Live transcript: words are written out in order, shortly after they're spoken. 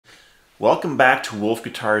Welcome back to Wolf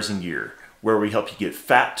Guitars and Gear, where we help you get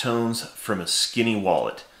fat tones from a skinny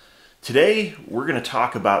wallet. Today, we're going to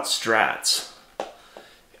talk about Strats.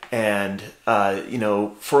 And,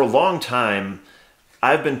 for a long time,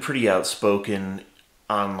 I've been pretty outspoken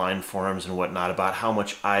online forums and whatnot about how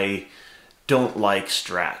much I don't like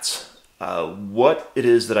Strats. What it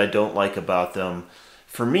is that I don't like about them,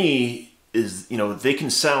 for me, is, they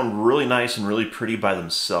can sound really nice and really pretty by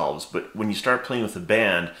themselves, but when you start playing with a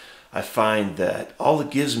band, I find that all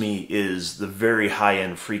it gives me is the very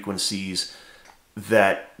high-end frequencies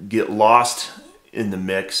that get lost in the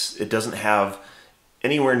mix. It doesn't have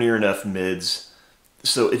anywhere near enough mids,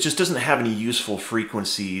 so it just doesn't have any useful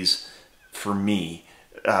frequencies for me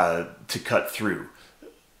to cut through.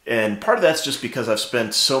 And part of that's just because I've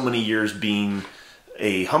spent so many years being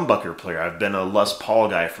a humbucker player. I've been a Les Paul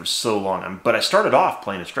guy for so long, but I started off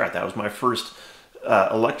playing a Strat. That was my first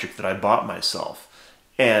electric that I bought myself.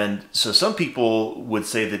 And so some people would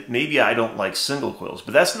say that maybe I don't like single coils,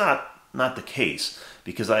 but that's not the case,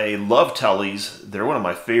 because I love tellies. They're one of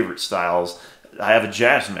my favorite styles. I have a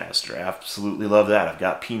Jazzmaster. I absolutely love that. I've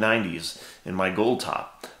got P90s in my Gold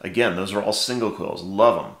Top. Again, those are all single coils.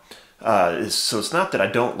 Love them. So it's not that I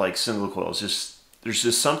don't like single coils. There's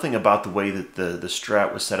just something about the way that the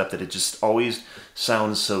Strat was set up that it just always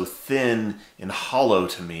sounds so thin and hollow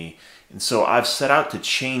to me. And so I've set out to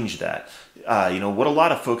change that. What a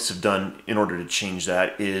lot of folks have done in order to change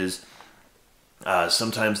that is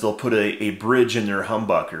sometimes they'll put a bridge in their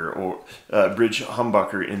humbucker, or a bridge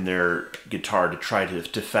humbucker in their guitar to try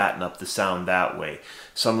to fatten up the sound that way.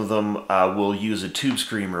 Some of them will use a tube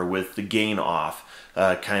screamer with the gain off,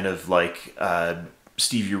 kind of like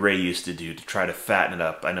Stevie Ray used to do, to try to fatten it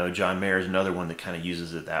up. I know John Mayer is another one that kind of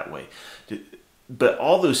uses it that way. But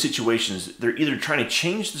all those situations, they're either trying to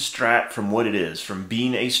change the Strat from what it is, from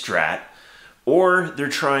being a Strat, or they're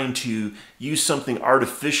trying to use something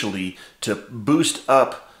artificially to boost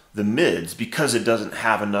up the mids because it doesn't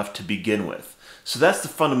have enough to begin with. So that's the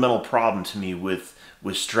fundamental problem to me with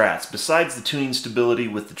Strats. Besides the tuning stability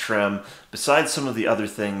with the trem, besides some of the other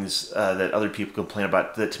things that other people complain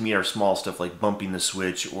about that to me are small stuff like bumping the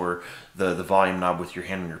switch or the volume knob with your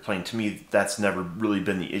hand when you're playing, to me that's never really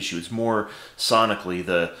been the issue. It's more sonically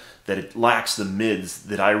that it lacks the mids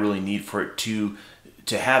that I really need for it to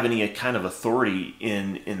have any kind of authority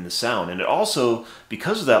in the sound. And it also,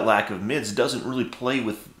 because of that lack of mids, doesn't really play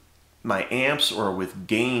with my amps or with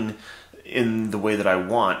gain in the way that I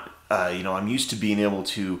want. I'm used to being able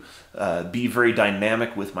to be very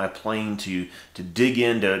dynamic with my playing, to dig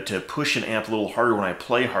in, to push an amp a little harder when I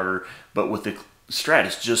play harder, but with the Strat,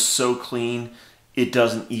 it's just so clean, it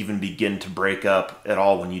doesn't even begin to break up at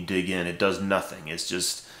all when you dig in. It does nothing. It's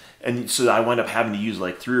just... And so I wind up having to use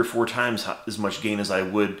like 3 or 4 times as much gain as I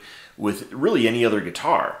would with really any other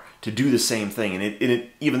guitar to do the same thing. And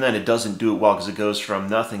even then it doesn't do it well, because it goes from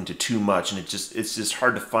nothing to too much. And it's just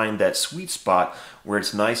hard to find that sweet spot where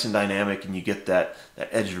it's nice and dynamic and you get that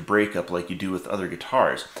edge of breakup like you do with other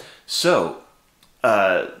guitars. So,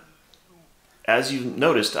 as you've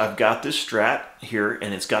noticed, I've got this Strat here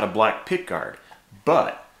and it's got a black pickguard.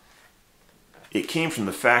 But it came from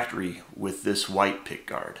the factory with this white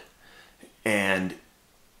pickguard. And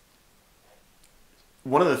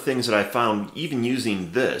one of the things that I found even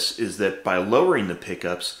using this is that by lowering the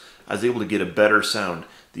pickups, I was able to get a better sound.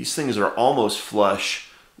 These things are almost flush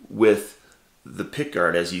with the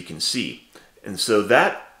pickguard, as you can see. And so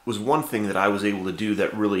that was one thing that I was able to do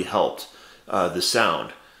that really helped the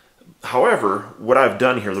sound. However, what I've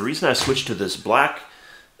done here, the reason I switched to this black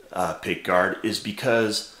pickguard is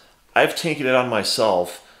because I've taken it on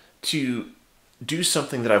myself to do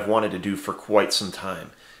something that I've wanted to do for quite some time,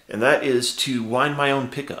 and that is to wind my own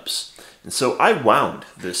pickups. And so I wound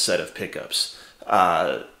this set of pickups.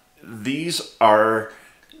 These are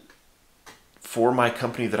for my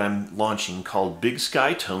company that I'm launching called Big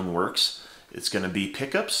Sky Toneworks. It's going to be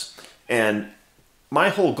pickups, and my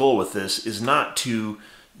whole goal with this is not to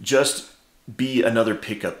just be another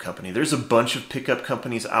pickup company. There's a bunch of pickup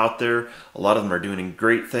companies out there. A lot of them are doing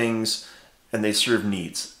great things, and they serve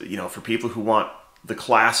needs. For people who want the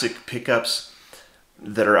classic pickups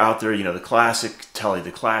that are out there, the classic Telly,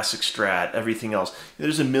 the classic Strat, everything else.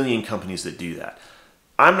 There's a million companies that do that.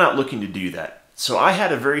 I'm not looking to do that. So I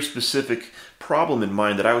had a very specific problem in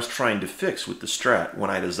mind that I was trying to fix with the Strat when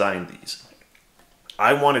I designed these.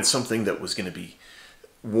 I wanted something that was going to be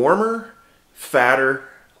warmer, fatter,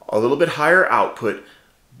 a little bit higher output,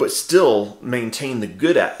 but still maintain the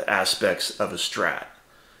good aspects of a Strat.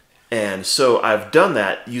 And so I've done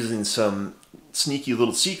that using some sneaky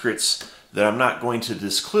little secrets that I'm not going to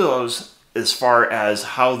disclose as far as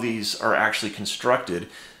how these are actually constructed.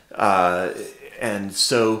 And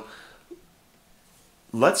so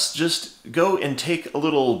let's just go and take a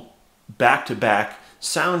little back-to-back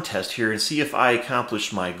sound test here and see if I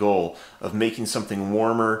accomplished my goal of making something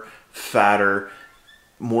warmer, fatter,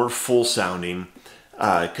 more full sounding.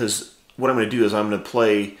 Because what I'm going to do is I'm going to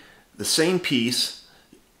play the same piece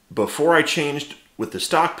before I changed with the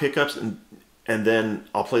stock pickups, and then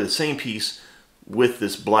I'll play the same piece with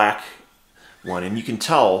this black one, and you can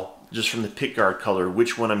tell just from the pickguard color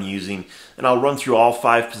which one I'm using, and I'll run through all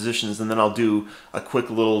 5 positions, and then I'll do a quick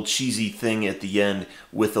little cheesy thing at the end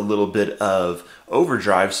with a little bit of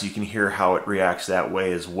overdrive so you can hear how it reacts that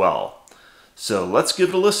way as well. So let's give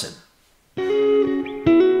it a listen.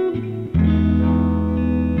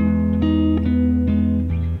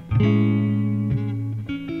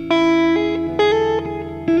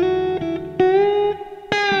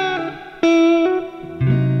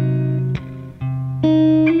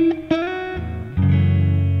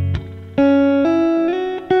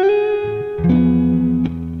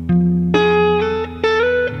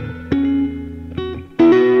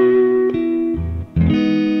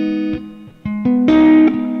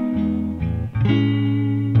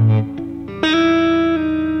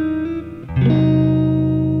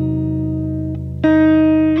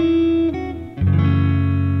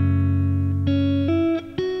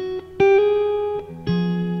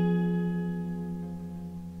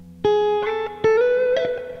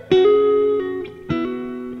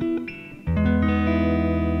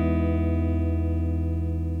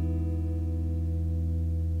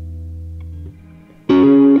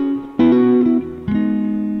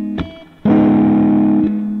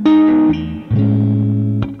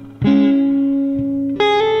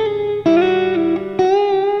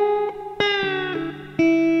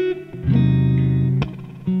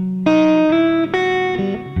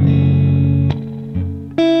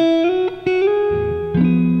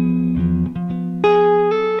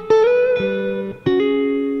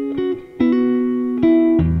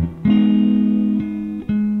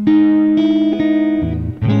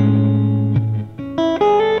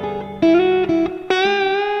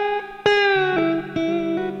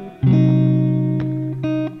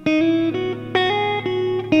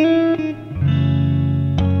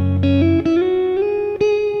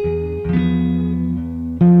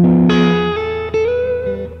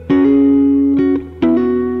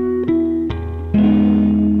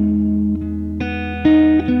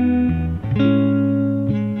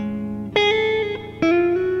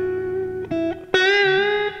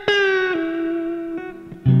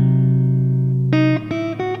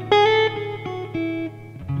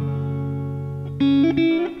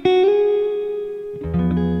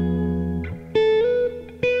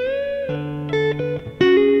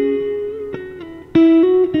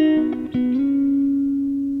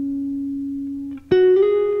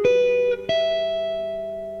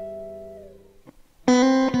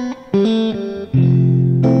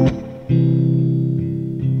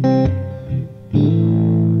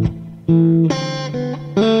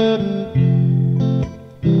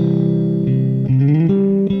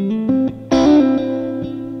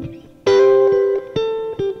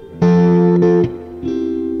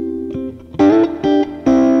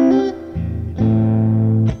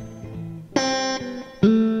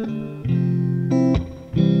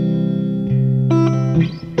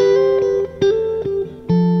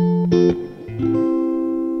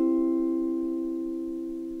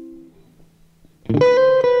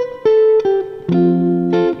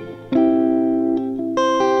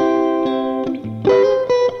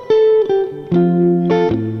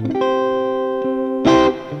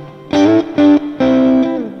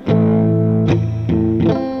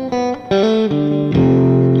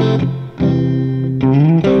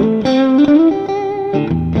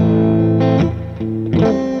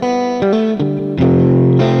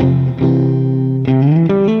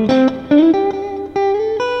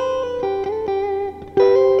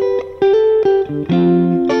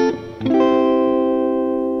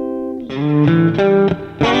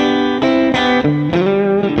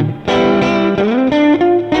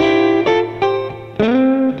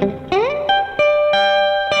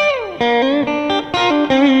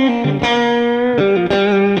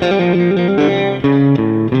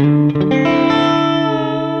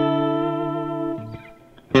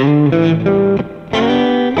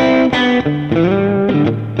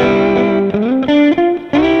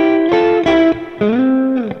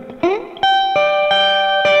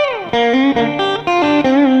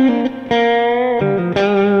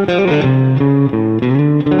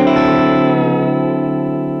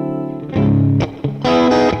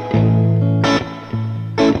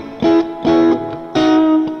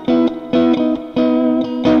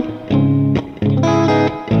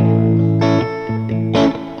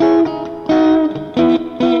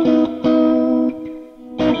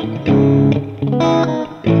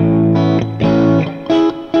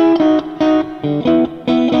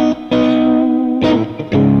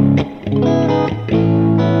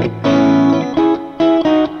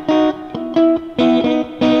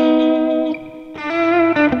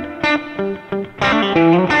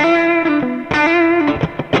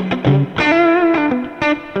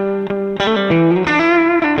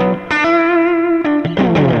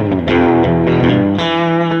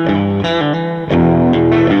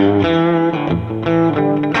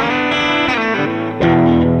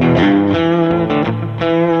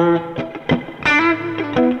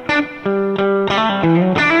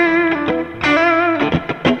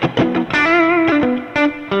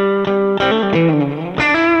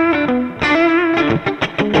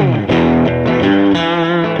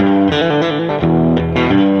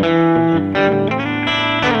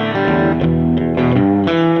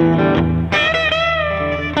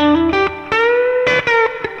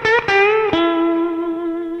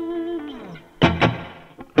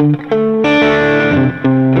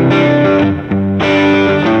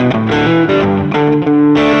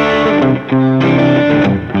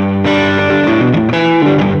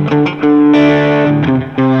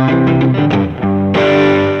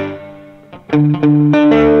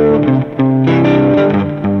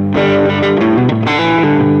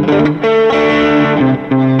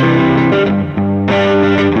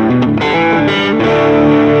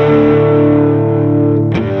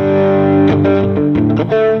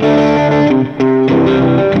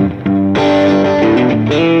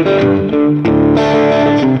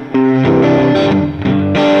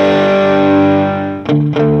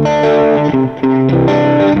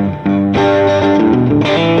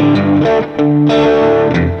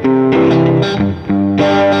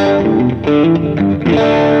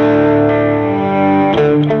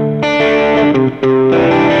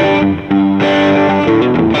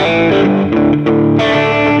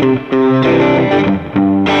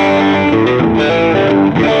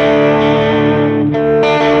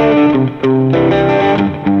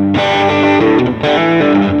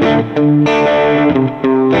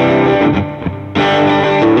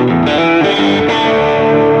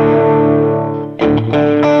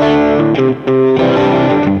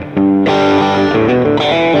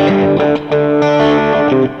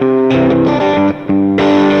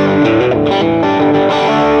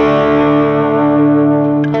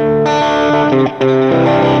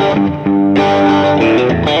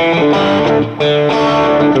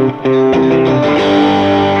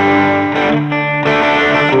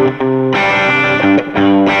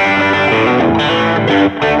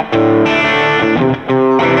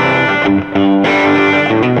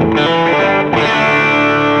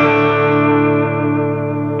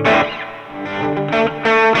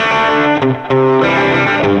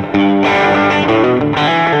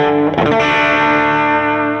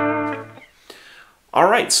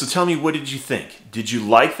 Alright, so tell me, what did you think? Did you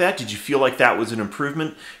like that? Did you feel like that was an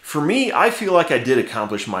improvement? For me, I feel like I did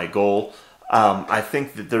accomplish my goal. I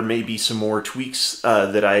think that there may be some more tweaks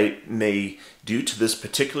that I may do to this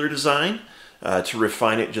particular design to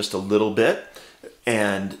refine it just a little bit.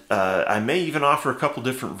 And I may even offer a couple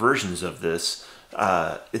different versions of this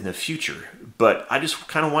in the future. But I just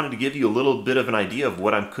kind of wanted to give you a little bit of an idea of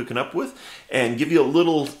what I'm cooking up with and give you a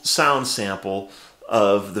little sound sample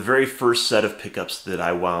of the very first set of pickups that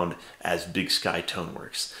I wound as Big Sky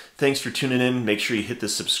Toneworks. Thanks for tuning in. Make sure you hit the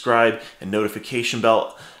subscribe and notification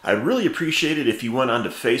bell. I'd really appreciate it if you went onto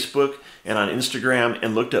Facebook and on Instagram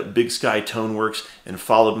and looked up Big Sky Toneworks and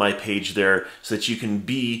followed my page there so that you can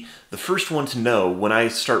be the first one to know when I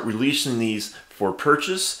start releasing these for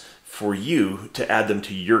purchase for you to add them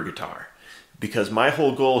to your guitar. Because my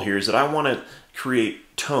whole goal here is that I want to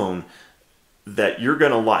create tone that you're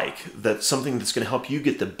going to like, that's something that's going to help you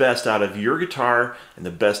get the best out of your guitar and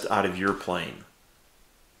the best out of your playing.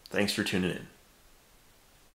 Thanks for tuning in.